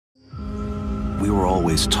We were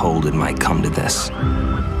always told it might come to this.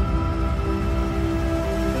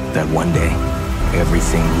 That one day,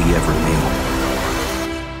 everything we ever knew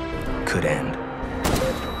could end.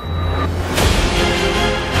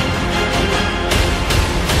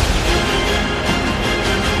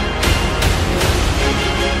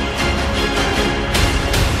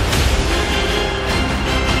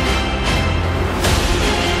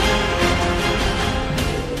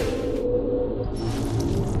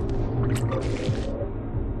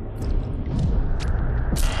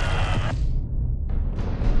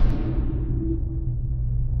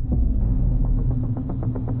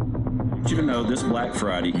 Even though this Black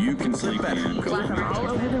Friday, you can sleep in. All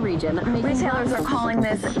over the region. Retailers are calling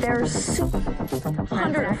this their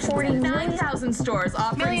 149,000 stores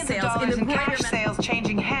offering Millions sales of dollars in the in cash greater sales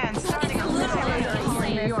changing hands. Starting on New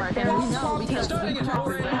York.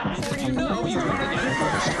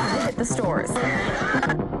 Hit the stores.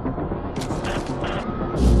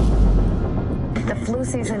 The flu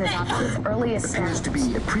season is off to its earliest start. Appears to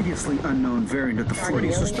be a previously unknown variant of the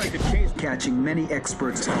flu, suspected case catching many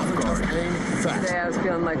experts off guard. Today I was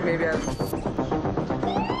feeling like maybe I was...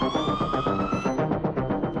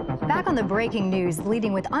 Back on the breaking news,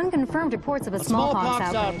 leading with unconfirmed reports of a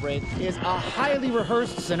smallpox outbreak is a highly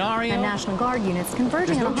rehearsed scenario. and National Guard units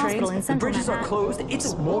converging on a hospital in central bridges are Manhattan. closed.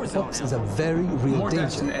 It's a war zone. Smallpox is a very real More danger.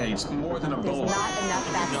 deaths than AIDS, more than Ebola.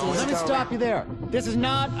 Let me stop you there. This is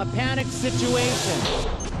not a panic situation.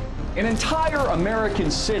 An entire American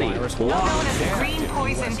city Known as the Green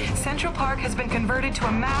Poison, Central Park has been converted to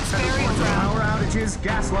a mass burial ground. Power outages,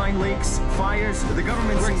 gas line leaks, fires. The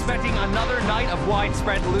government We're expecting another night of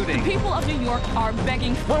widespread looting. People of New York are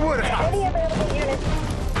begging for What would have? Any available units.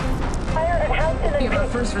 Fire at house in the our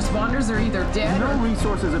first responders are either dead No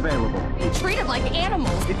resources available. or being treated like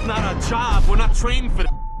animals. It's not our job. We're not trained for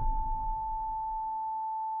that.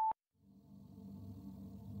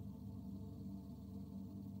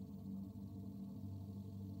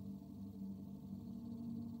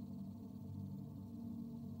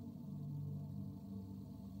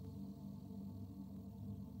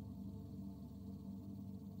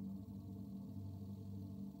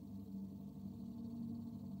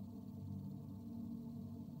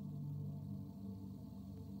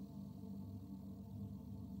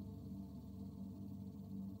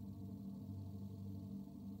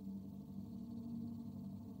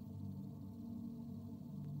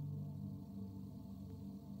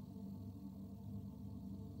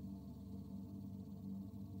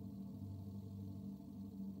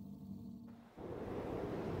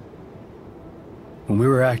 When we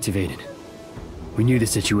were activated, we knew the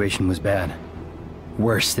situation was bad.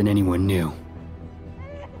 Worse than anyone knew.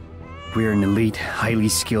 We're an elite, highly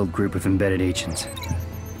skilled group of embedded agents.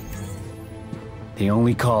 They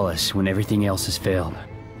only call us when everything else has failed.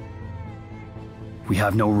 We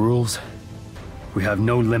have no rules. We have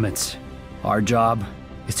no limits. Our job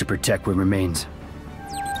is to protect what remains.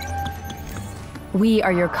 We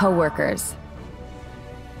are your co-workers.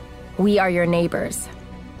 We are your neighbors.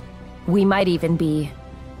 We might even be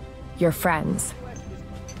your friends.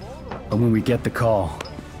 But when we get the call,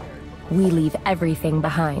 We leave everything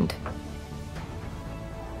behind.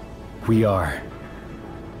 we are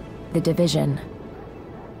The Division.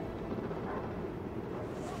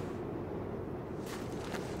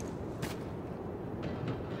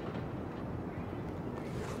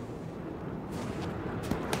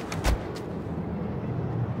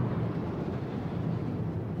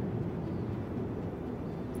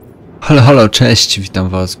 Halo, halo, cześć, witam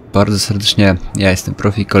was bardzo serdecznie, ja jestem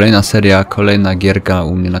Profi, kolejna seria, kolejna gierka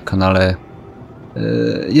u mnie na kanale.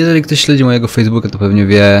 Jeżeli ktoś śledzi mojego Facebooka, to pewnie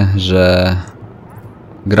wie, że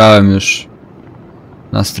grałem już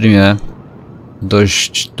na streamie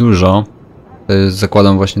dość dużo.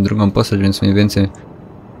 Zakładam właśnie drugą postać, więc mniej więcej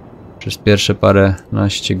przez pierwsze parę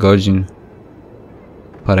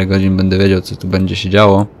godzin będę wiedział, co tu będzie się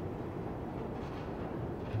działo.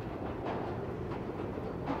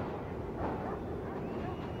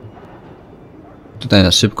 Tutaj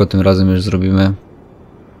na szybko tym razem już zrobimy.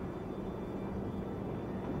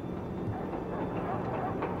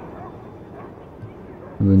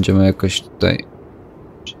 Będziemy jakoś tutaj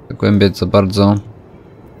zagłębiać za bardzo.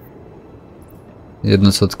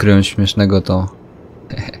 Jedno co odkryłem śmiesznego to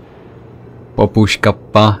Popuś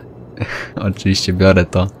kappa. Oczywiście biorę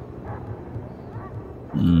to.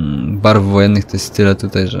 Barw wojennych to jest tyle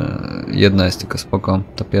tutaj, że jedna jest tylko spoko,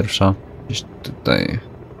 ta pierwsza. Gdzieś tutaj,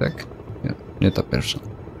 tak. Nie ta pierwsza.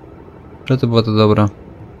 Że to była to dobra.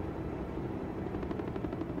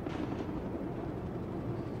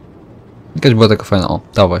 Jakaś była taka fajna. O,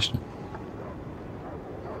 ta właśnie.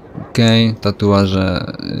 Okej,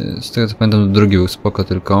 tatuaże. Z tego co pamiętam, drugi był spoko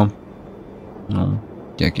tylko. No,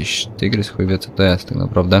 jakiś tygrys, chuj wie co to jest tak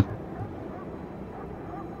naprawdę.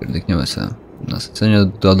 Pierdykniemy sobie. Nasycenie,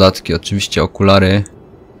 dodatki, oczywiście okulary.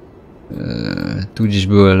 Tu gdzieś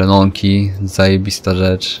były lenonki, zajebista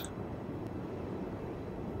rzecz.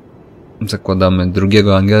 Zakładamy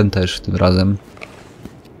drugiego agenta już tym razem.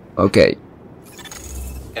 Okej.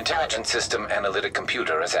 Intelligence System Analytic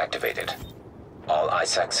Computer is activated. All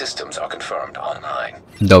ISAC systems are confirmed online.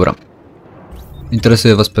 Dobra.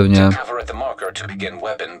 Interesuje was pewnie...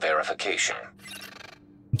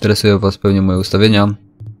 Interesują was pewnie moje ustawienia.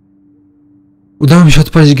 Udało mi się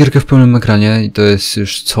odpalić gierkę w pełnym ekranie i to jest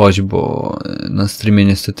już coś, bo na streamie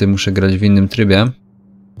niestety muszę grać w innym trybie.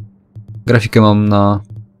 Grafikę mam na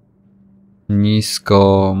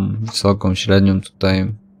niską, wysoką, średnią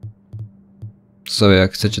tutaj. Sobie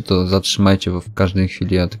jak chcecie to zatrzymajcie, bo w każdej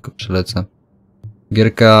chwili ja tylko przelecę.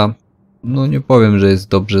 Gierka, no nie powiem, że jest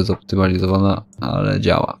dobrze zoptymalizowana, ale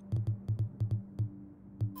działa.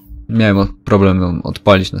 Miałem problem ją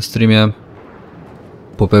odpalić na streamie.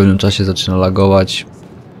 Po pewnym czasie zaczyna lagować.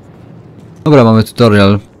 Dobra, mamy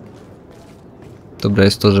tutorial. Dobre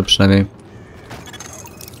jest to, że przynajmniej...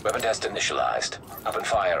 Weapon test initialized. Open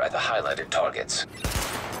fire at the highlighted targets.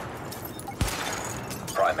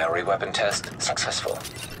 Primary weapon test successful.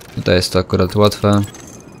 Tutaj jest to akurat łatwe.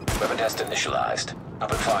 Weapon test initialized.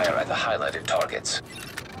 Open fire at the highlighted targets.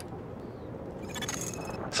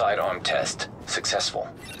 Sidearm test successful.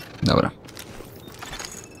 Dobra.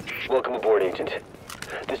 Welcome aboard, Agent.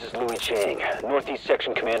 This is Louis Chang, Northeast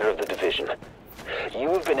Section Commander of the Division. You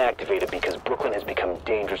have been activated because Brooklyn has become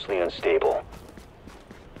dangerously unstable.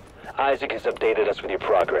 Isaac has updated us with your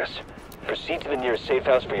progress. Proceed to the nearest safe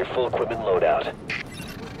house for your full equipment loadout.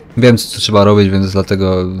 Wiem, co trzeba robić, więc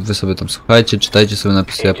dlatego wy sobie tam słuchajcie, czytajcie sobie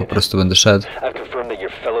napisy, ja po prostu będę szedł. I've confirmed that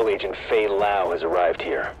your fellow agent Faye Lau has arrived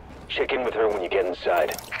here. Check in with her when you get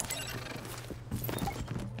inside.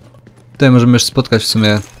 Tutaj możemy już spotkać w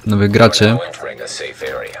sumie nowych graczy.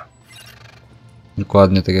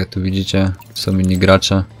 Dokładnie tak jak tu widzicie, są inni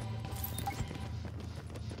gracze.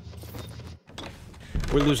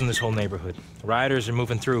 We're losing this whole neighborhood. Rioters are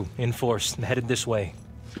moving through, in force, and headed this way.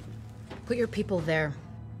 Put your people there.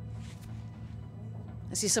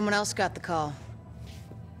 I see someone else got the call.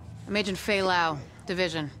 I'm Agent Faye Lau,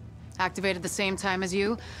 Division. Activated the same time as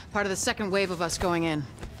you, part of the second wave of us going in.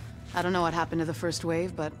 I don't know what happened to the first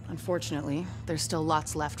wave, but unfortunately, there's still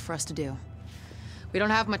lots left for us to do. We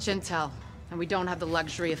don't have much intel, and we don't have the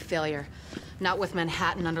luxury of failure. Not with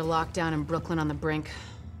Manhattan under lockdown and Brooklyn on the brink.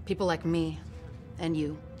 People like me, and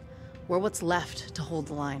you, we're what's left to hold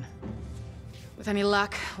the line. With any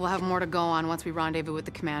luck, we'll have more to go on once we rendezvous with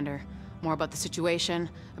the commander. More about the situation,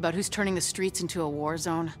 about who's turning the streets into a war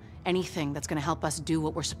zone, anything that's gonna help us do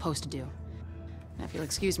what we're supposed to do. Now, if you'll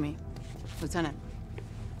excuse me, Lieutenant.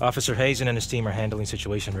 Officer Hazen and his team are handling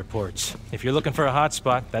situation reports. If you're looking for a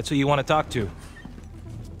hotspot, that's who you want to talk to.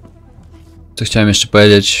 Co chciałem jeszcze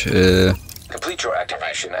powiedzieć... Complete your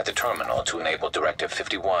activation at the terminal to enable Directive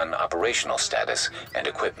 51 operational status and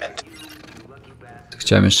equipment.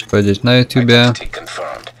 Chciałem jeszcze powiedzieć na YouTubie.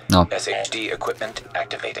 No.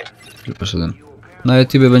 Poszedłem. Na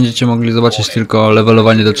YouTubie będziecie mogli zobaczyć tylko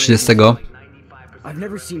levelowanie do 30. I've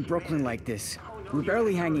never seen Brooklyn like this. We're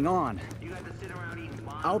barely hanging on.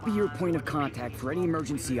 I'll be your point of contact for any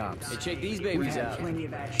emergency ops. Hey, check these babies out.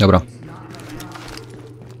 Dobra.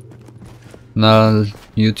 Na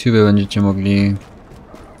YouTubie będziecie mogli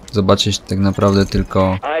zobaczyć tak naprawdę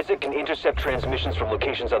tylko... Isaac can intercept transmissions from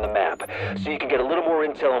locations on the map, so you can get a little more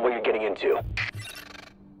intel on what you're getting into.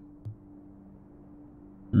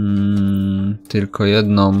 Tylko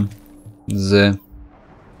jedną z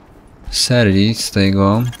serii z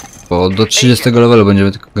tego, bo do 30 levelu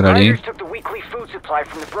będziemy tylko grali. Supply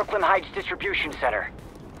from the Brooklyn Heights distribution center.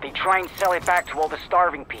 They try and sell it back to all the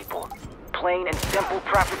starving people. Plain and simple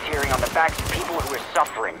profiteering on the backs of people who are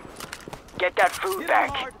suffering. Get that food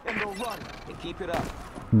back.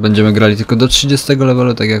 Będziemy grali tylko do 30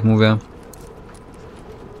 levelu, tak jak mówię.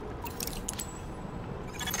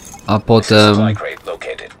 A potem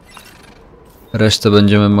resztę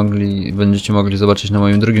będziecie mogli zobaczyć na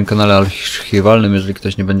moim drugim kanale archiwalnym, jeżeli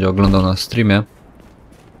ktoś nie będzie oglądał na streamie.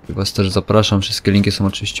 I was też zapraszam, wszystkie linki są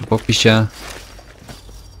oczywiście w opisie.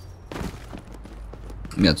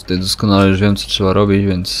 Ja tutaj doskonale już wiem, co trzeba robić,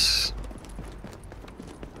 więc...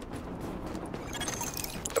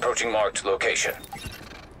 Approaching marked location.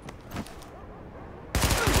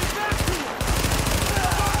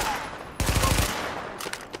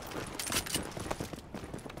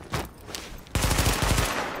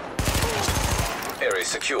 Area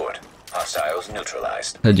secured. Hostiles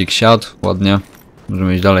neutralized. Hedzik siadł, ładnie.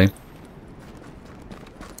 Możemy iść dalej.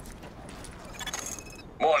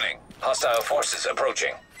 Warning. Hostile forces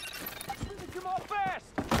approaching.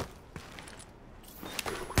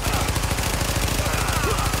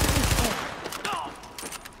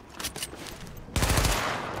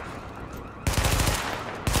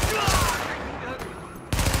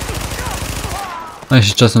 No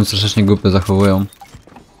się czasem strasznie głupio zachowują.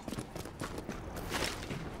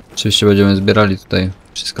 Oczywiście będziemy zbierali tutaj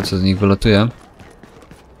wszystko, co z nich wylatuje.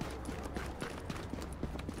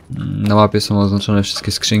 Na mapie są oznaczone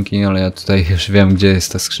wszystkie skrzynki, ale ja tutaj już wiem, gdzie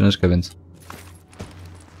jest ta skrzyneczka, więc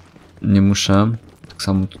nie muszę. Tak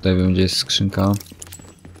samo tutaj wiem, gdzie jest skrzynka.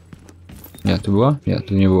 Nie, tu była? Nie,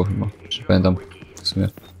 tu nie było chyba. Czy pamiętam w sumie.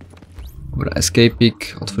 Dobra, escaping.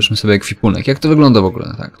 Otwórzmy sobie ekwipunek. Jak to wygląda w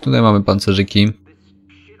ogóle? Tak, tutaj mamy pancerzyki.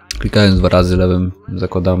 Klikając 2 razy lewym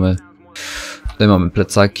zakładamy. Tutaj mamy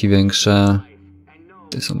plecaki większe.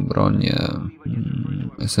 Tutaj są bronie.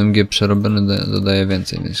 SMG przerobione dodaje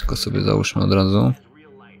więcej, więc go sobie załóżmy od razu.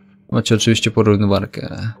 Macie oczywiście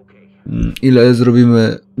porównywarkę. Ile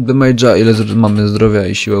zrobimy damage'a, ile mamy zdrowia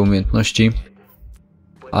i siłę umiejętności.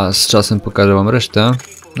 A z czasem pokażę wam resztę.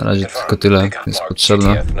 Na razie tylko tyle jest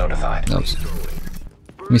potrzebne. Dobrze.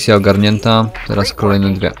 Misja ogarnięta. Teraz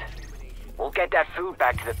kolejne 2.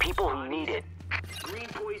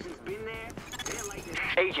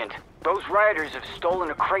 Agent, those rioters have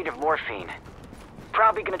stolen a crate of morphine.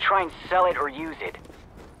 Probably gonna try and sell it or use it.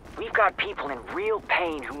 We've got people in real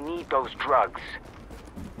pain who need those drugs.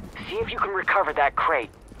 See if you can recover that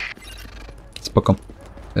crate. Spoko.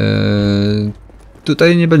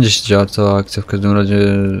 Tutaj nie będzie się działa cała akcja, w każdym razie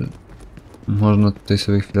można tutaj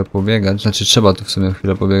sobie chwilę pobiegać. Znaczy trzeba tu w sumie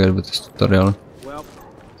chwilę pobiegać, bo to jest tutorial.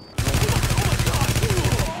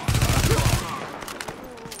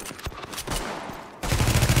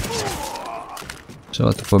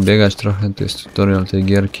 Trzeba tu pobiegać trochę, to jest tutorial tej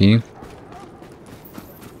gierki.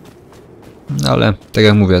 Ale tak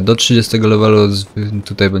jak mówię, do 30 levelu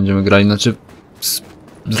tutaj będziemy grali. Znaczy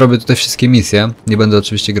zrobię tutaj wszystkie misje. Nie będę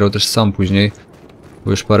oczywiście grał też sam później,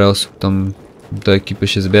 bo już parę osób tam do ekipy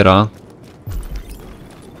się zbiera.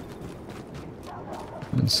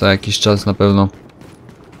 Więc za jakiś czas na pewno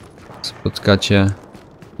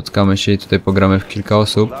spotkamy się i tutaj pogramy w kilka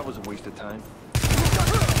osób.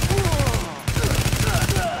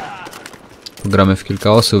 Pogramy w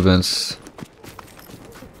kilka osób, więc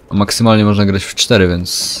maksymalnie można grać w 4,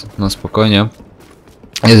 więc no spokojnie.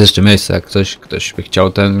 Jest jeszcze miejsce, jak ktoś by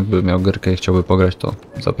chciał by miał gierkę i chciałby pograć, to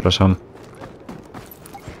zapraszam.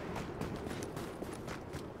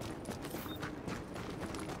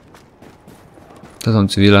 To są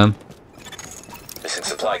cywile.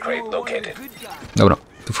 Dobra,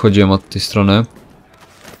 tu wchodziłem od tej strony.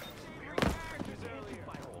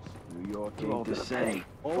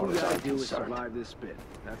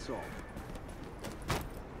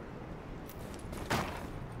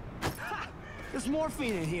 There's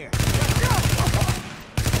morphine in here.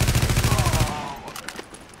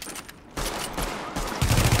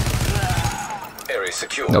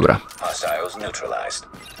 Dobra.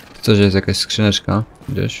 Coś jest jakaś skrzyneczka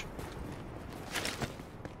gdzieś.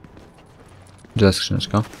 Gdzie jest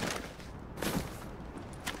skrzyneczka?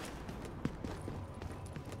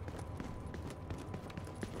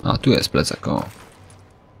 A, tu jest plecak, o.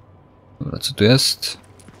 Dobra, co tu jest?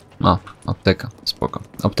 A, apteka, spoko.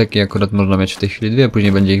 Apteki akurat można mieć w tej chwili 2,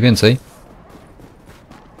 później będzie ich więcej.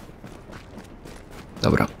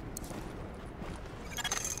 Dobra.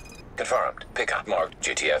 Confirmed. Pickup marked.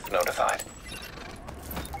 GTF notified.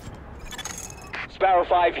 Sparrow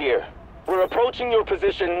 5 here. We're approaching your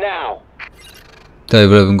position now. Tutaj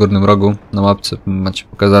w lewym górnym rogu na mapce macie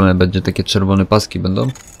pokazane, będzie takie czerwone paski będą.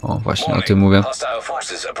 O, właśnie o tym mówię.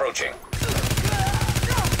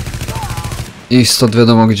 I stąd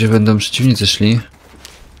wiadomo, gdzie będą przeciwnicy szli.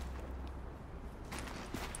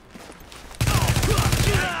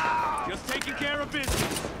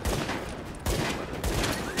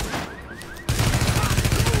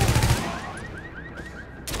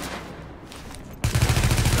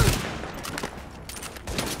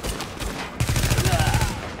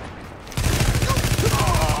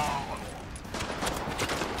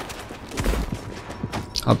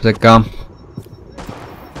 Apteka.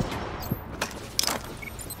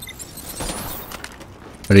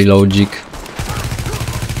 Reloadzik.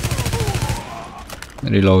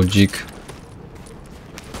 Reloadzik.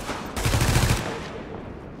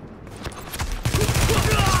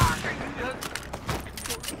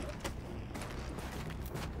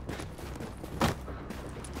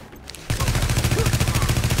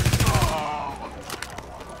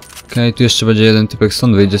 Okej, tu jeszcze będzie jeden typek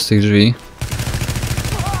stąd wyjdzie z tych drzwi.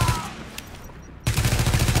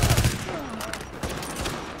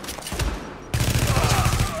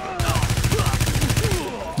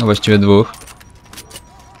 No właściwie dwóch.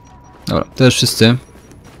 Dobra, to już wszyscy.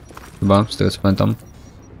 Chyba, z tego co pamiętam.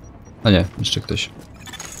 A nie, jeszcze ktoś.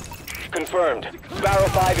 Confirmed.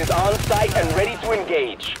 Sparrow 5 is on site and ready to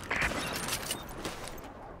engage.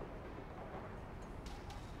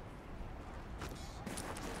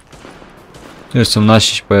 Już są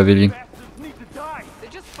nasi się pojawili.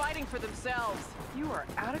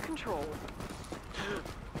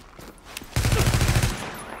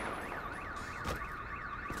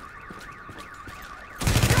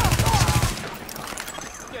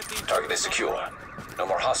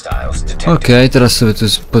 Okej, teraz sobie tu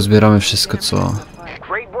pozbieramy wszystko, co...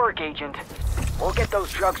 Great work, Agent. We'll get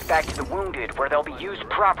those drugs back to the wounded where they'll be used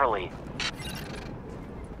properly.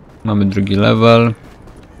 Mamy drugi level.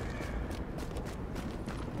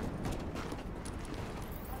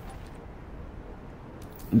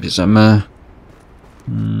 Bierzemy.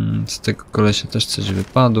 Z tego kolesia też coś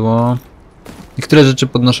wypadło. Niektóre rzeczy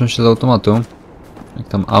podnoszą się z automatu. Jak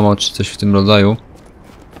tam ammo czy coś w tym rodzaju.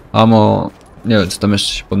 Ammo... Nie wiem co tam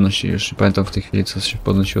jeszcze się podnosi. Już nie pamiętam w tej chwili co się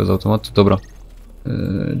podnosiło z automatu. Dobra.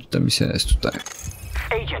 Ta misja jest tutaj.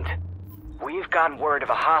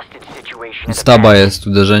 Staba jest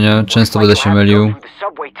uderzenie. Często będę się mylił.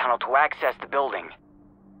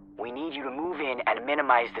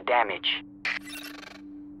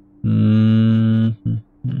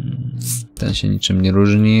 Ten się niczym nie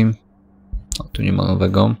różni. O, tu nie ma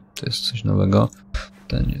nowego. To jest coś nowego.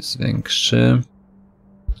 Ten jest większy.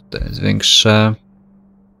 To jest większe.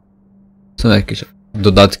 Są jakieś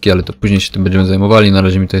dodatki, ale to później się tym będziemy zajmowali. Na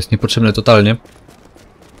razie mi to jest niepotrzebne totalnie.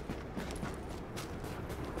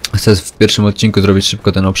 Chcę w pierwszym odcinku zrobić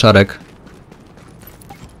szybko ten obszarek.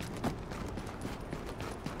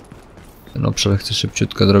 Ten obszar chcę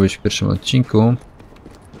szybciutko zrobić w pierwszym odcinku.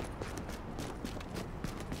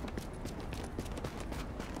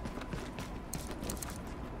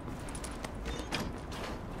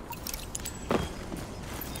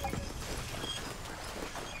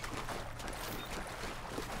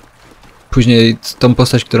 Później tą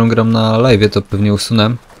postać, którą gram na live, to pewnie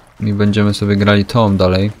usunę i będziemy sobie grali tą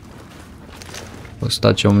dalej.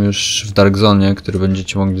 Postacią już w Dark Zone, który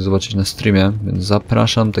będziecie mogli zobaczyć na streamie, więc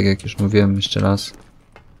zapraszam, tak jak już mówiłem jeszcze raz,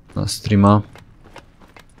 na streama.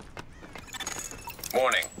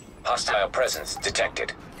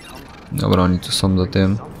 Dobra, oni tu są za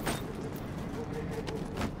tym.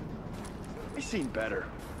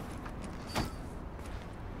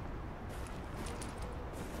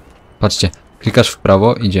 Patrzcie, klikasz w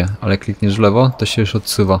prawo, idzie, ale klikniesz w lewo, to się już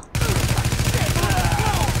odsuwa.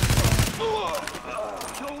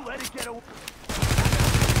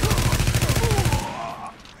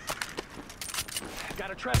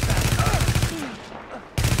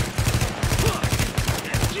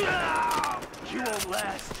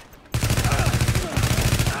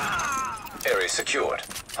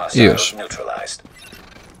 I już.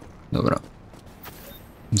 Dobra.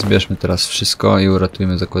 Zbierzmy teraz wszystko i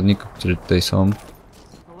uratujmy zakładników, którzy tutaj są.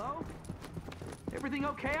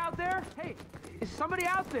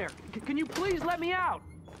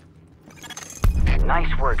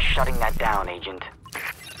 Nice work shutting that down, Agent.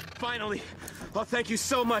 Finally. Oh, thank you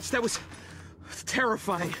so much. That was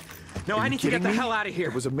terrifying. No, I need to get the hell out of here.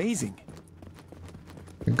 It was amazing.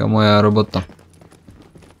 Taka moja robota.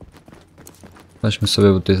 Weźmy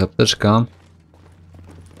sobie, bo tutaj jest apteczka.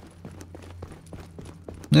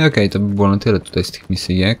 No i okej, to by było na tyle tutaj z tych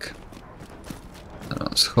misyjek.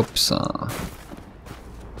 Teraz hopsa.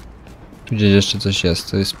 Tu gdzieś jeszcze coś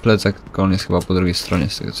jest. To jest plecak, tylko on jest chyba po drugiej stronie,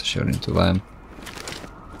 z tego co się orientowałem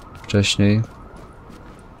wcześniej.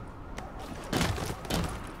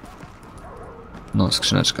 No,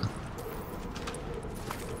 skrzyneczka.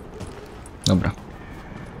 Dobra.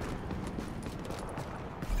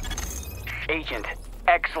 Agent,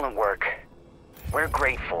 excellent work. We're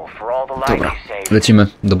grateful for all the lives you saved. Lecimy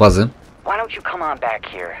do bazy. Why don't you come on back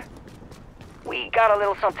here? We got a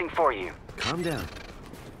little something for you. Calm down.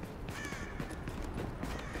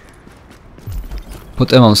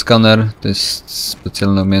 Pod E mam skaner. To jest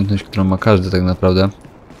specjalna umiejętność, którą ma każdy tak naprawdę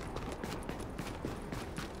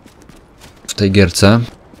w tej gierce.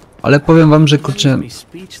 Ale powiem wam, że kurczę,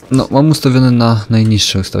 no mam ustawione na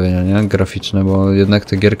najniższe ustawienia, nie? Graficzne, bo jednak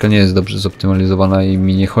ta gierka nie jest dobrze zoptymalizowana i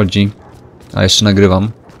mi nie chodzi. A jeszcze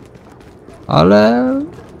nagrywam. Ale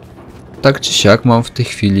tak czy siak mam w tej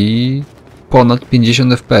chwili ponad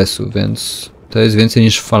 50 FPS-ów, więc to jest więcej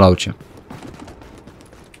niż w Falloutie.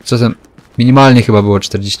 Czasem Minimalnie chyba było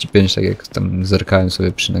 45, tak jak tam zerkałem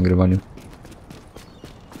sobie przy nagrywaniu.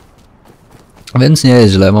 Więc nie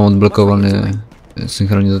jest źle, mam odblokowany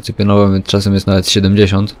synchronizację pionową, więc czasem jest nawet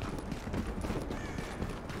 70.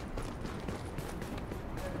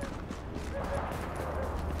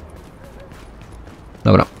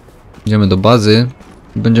 Dobra, idziemy do bazy.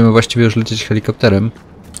 Będziemy właściwie już lecieć helikopterem.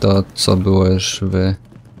 To co było już w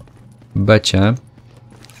becie.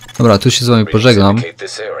 Dobra, tu się z wami pożegnam.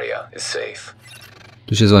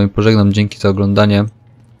 Dzięki za oglądanie.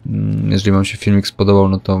 Jeżeli wam się filmik spodobał,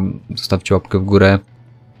 no to zostawcie łapkę w górę.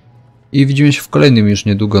 I widzimy się w kolejnym już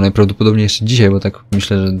niedługo, najprawdopodobniej jeszcze dzisiaj, bo tak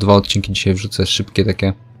myślę, że 2 odcinki dzisiaj wrzucę, szybkie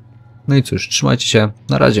takie. No i cóż, trzymajcie się,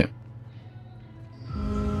 na razie.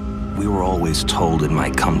 We were always told it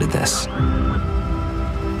might come to this.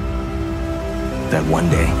 That one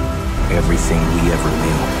day, everything we ever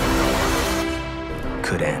knew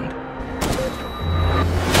could end.